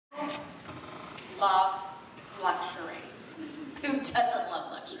love luxury? Who doesn't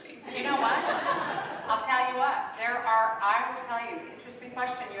love luxury? You know what? I'll tell you what. I will tell you, interesting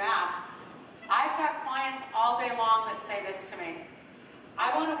question you asked. I've got clients all day long that say this to me.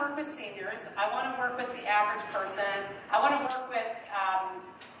 I want to work with seniors. I want to work with the average person. I want to work with,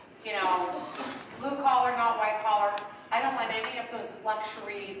 you know, blue collar, not white collar. I don't want any of those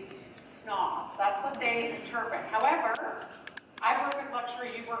luxury snobs. That's what they interpret. However, I work with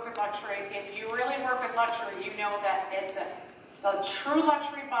luxury, you work with luxury. If you really work with luxury, you know that the true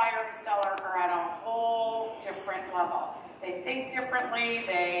luxury buyer and seller are at a whole different level. They think differently,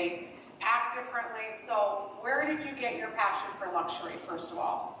 they act differently. So where did you get your passion for luxury, first of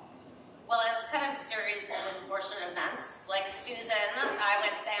all? Well, it was kind of a series of unfortunate events. Like Susan, I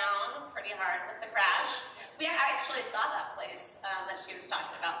went down pretty hard with the crash. We actually saw that place that she was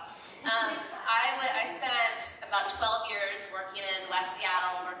talking about. I spent about 12 years working in West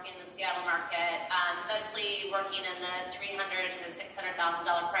Seattle, working in the Seattle market, mostly working in the $300,000 to $600,000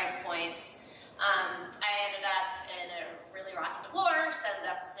 price points. I ended up in a really rocky divorce,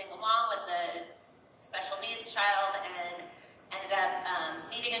 ended up a single mom with a special needs child, and ended up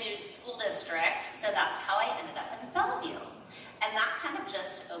needing a new school district, so that's how I ended up in Bellevue. And that kind of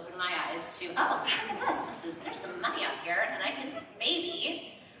just opened my eyes to, oh, look at this. There's some money out here, and I could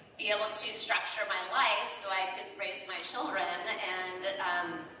maybe be able to structure my life so I could raise my children and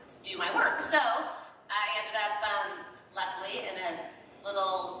do my work. So I ended up, luckily, in a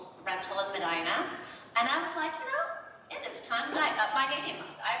little rental in Medina, and I was like, you know, it is time that I up my game.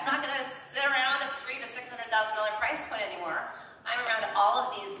 I'm not going to sit around at $300,000 to $600,000 price point anymore. I'm around all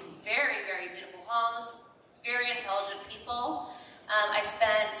of these very, very beautiful homes, very intelligent people. I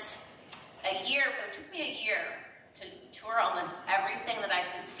spent a year, it took me a year to tour almost everything that I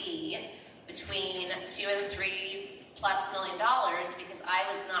could see between $2 and $3+ million because I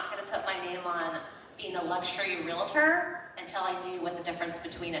was not going to put my name on being a luxury realtor until I knew what the difference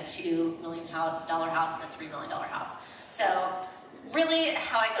between a $2 million house and a $3 million house. So really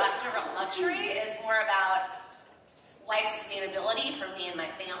how I got into luxury is more about life sustainability for me and my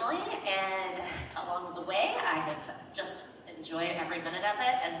family, and along the way I have just enjoyed every minute of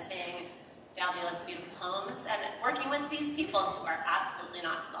it and seeing fabulous, beautiful homes and working with these people who are absolutely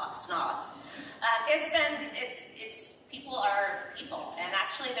not snobs. People are people, and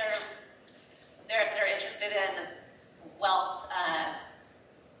actually they're interested in wealth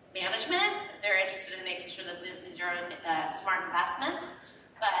management. They're interested in making sure that these are smart investments,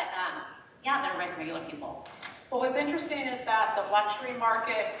 but yeah, they're regular people. Well, what's interesting is that the luxury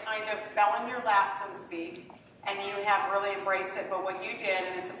market kind of fell in your lap, so to speak, and you have really embraced it. But what you did,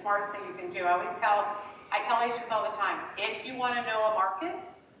 and it's the smartest thing you can do, I tell agents all the time, if you want to know a market,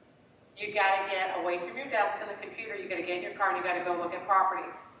 you got to get away from your desk and the computer, you got to get in your car and you got to go look at property.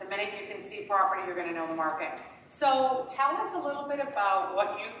 The minute you can see property, you're going to know the market. So tell us a little bit about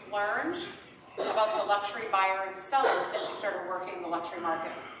what you've learned about the luxury buyer and seller since you started working in the luxury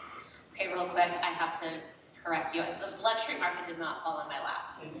market. Okay, real quick, I have to correct you. The luxury market did not fall in my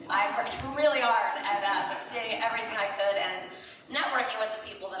lap. I worked really hard at seeing everything I could and networking with the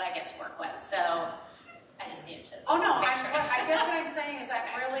people that I get to work with. So I just needed to. Oh no, I guess what I'm saying is that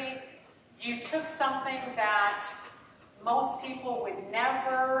really you took something that most people would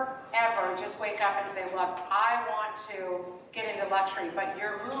never, ever just wake up and say, look, I want to get into luxury, but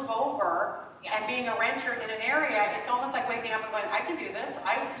your move over and being a renter in an area, it's almost like waking up and going, I can do this.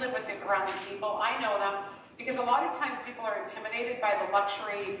 I live around these people. I know them. Because a lot of times people are intimidated by the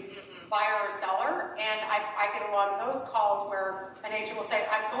luxury buyer or seller, and I get a lot of those calls where an agent will say,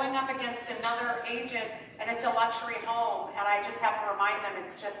 I'm going up against another agent, and it's a luxury home, and I just have to remind them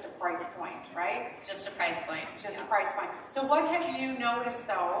it's just a price point, right? It's just a price point. Just a price point. So what have you noticed,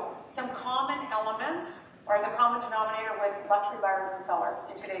 though, some common elements, or the common denominator with luxury buyers and sellers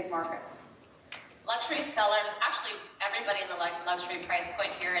in today's market? Luxury sellers, actually everybody in the luxury price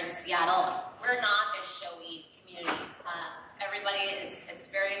point here in Seattle, we're not a showy community. Everybody, it's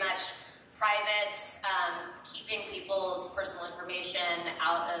very much private, keeping people's personal information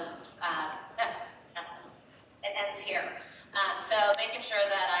out of, it ends here. So making sure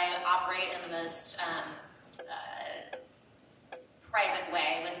that I operate in the most private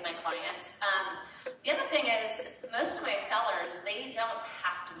way with my clients. The other thing is, most of my sellers, they don't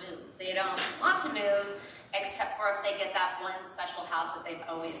have to move. They don't want to move, except for if they get that one special house that they've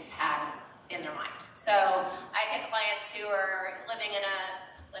always had in their mind. So I get clients who are living in a,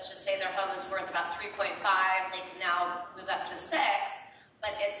 let's just say their home is worth about 3.5, they can now move up to 6,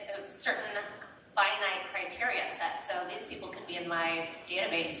 but it's a certain finite criteria set. So these people could be in my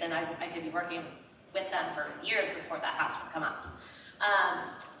database, and I could be working with them for years before that house would come up.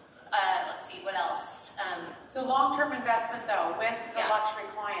 Let's see, what else? So long-term investment, though, with the Yes. luxury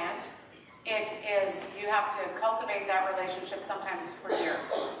client, it is, you have to cultivate that relationship sometimes for years.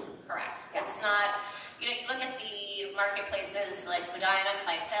 Correct. It's not, you know, you look at the marketplaces like Medina,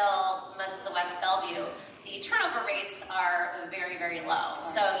 Clyde Hill, most of the West Bellevue, the turnover rates are very, very low.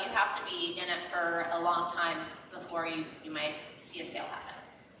 So you have to be in it for a long time before you might see a sale happen.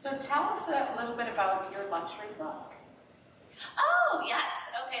 So tell us a little bit about your luxury book. Oh,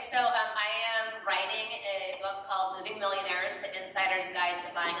 yes. Okay, so I am writing a book called Moving Millionaires, The Insider's Guide to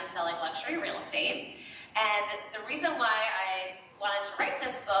Buying and Selling Luxury Real Estate. And the reason why I wanted to write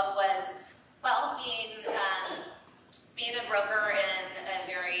this book was, well, being a broker in a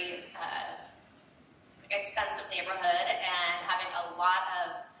very expensive neighborhood and having a lot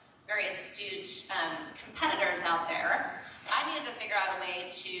of very astute competitors out there, I needed to figure out a way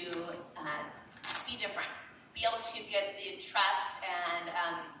to be different, be able to get the trust and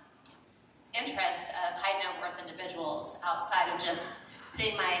interest of high net worth individuals outside of just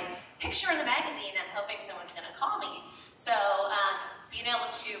putting my picture in the magazine and hoping someone's going to call me. So being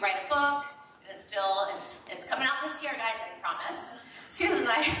able to write a book, and it's coming out this year, guys, I promise. Susan and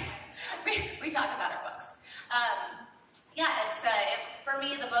I, we talk about our books. For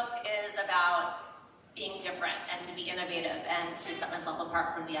me, the book is about being different and to be innovative and to set myself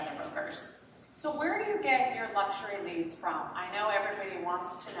apart from the other brokers. So where do you get your luxury leads from? I know everybody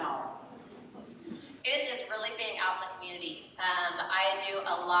wants to know. It is really being out in the community. I do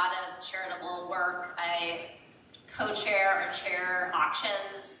a lot of charitable work. I co-chair or chair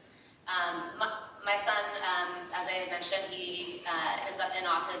auctions. My son, as I mentioned, he is in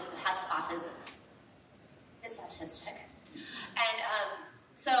autism, has autism, is autistic. And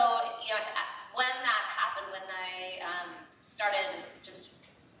so, you know, when that happened, when I started just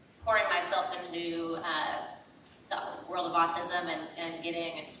pouring myself into the world of autism and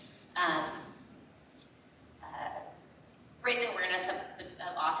getting raising awareness of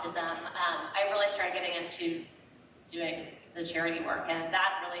autism, I really started getting into doing the charity work, and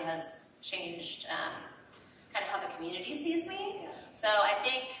that really has changed kind of how the community sees me. So I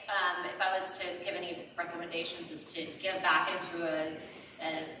think if I was to give any recommendations, is to give back into a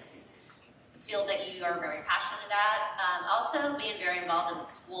field that you are very passionate at. Also being very involved in the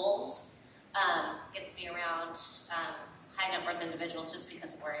schools gets me around high net worth individuals just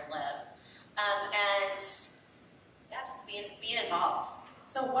because of where I live. And yeah, just being involved.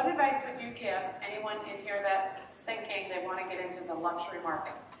 So what advice would you give anyone in here that's thinking they want to get into the luxury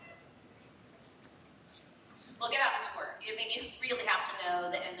market? Well, get out and tour. You really have to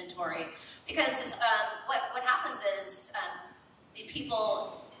know the inventory, because what happens is the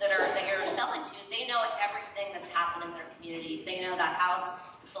people that you're selling to, they know everything that's happened in their community. They know that house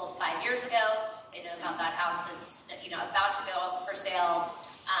sold 5 years ago. They know about that house that's about to go up for sale.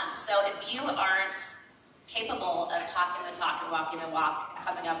 So if you aren't capable of talking the talk and walking the walk, and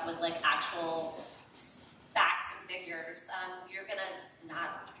coming up with like actual facts and figures, you're gonna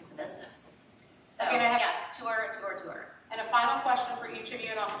not get the business. So tour. And a final question for each of you,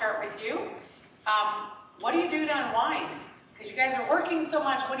 and I'll start with you. What do you do to unwind? Because you guys are working so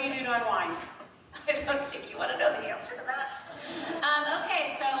much, what do you do to unwind? I don't think you want to know the answer to that.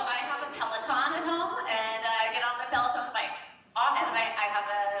 Okay, so I have a Peloton at home, and I get on my Peloton bike. Awesome. And I have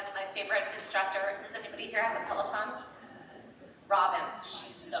my favorite instructor. Does anybody here have a Peloton? Robin.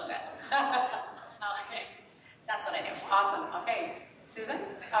 She's so good. Okay, that's what I do. Awesome. Okay, Susan?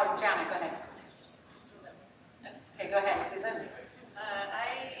 Oh, Janet, go ahead. Okay, go ahead, Susan.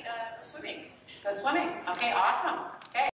 I go swimming. Go swimming. Okay, awesome.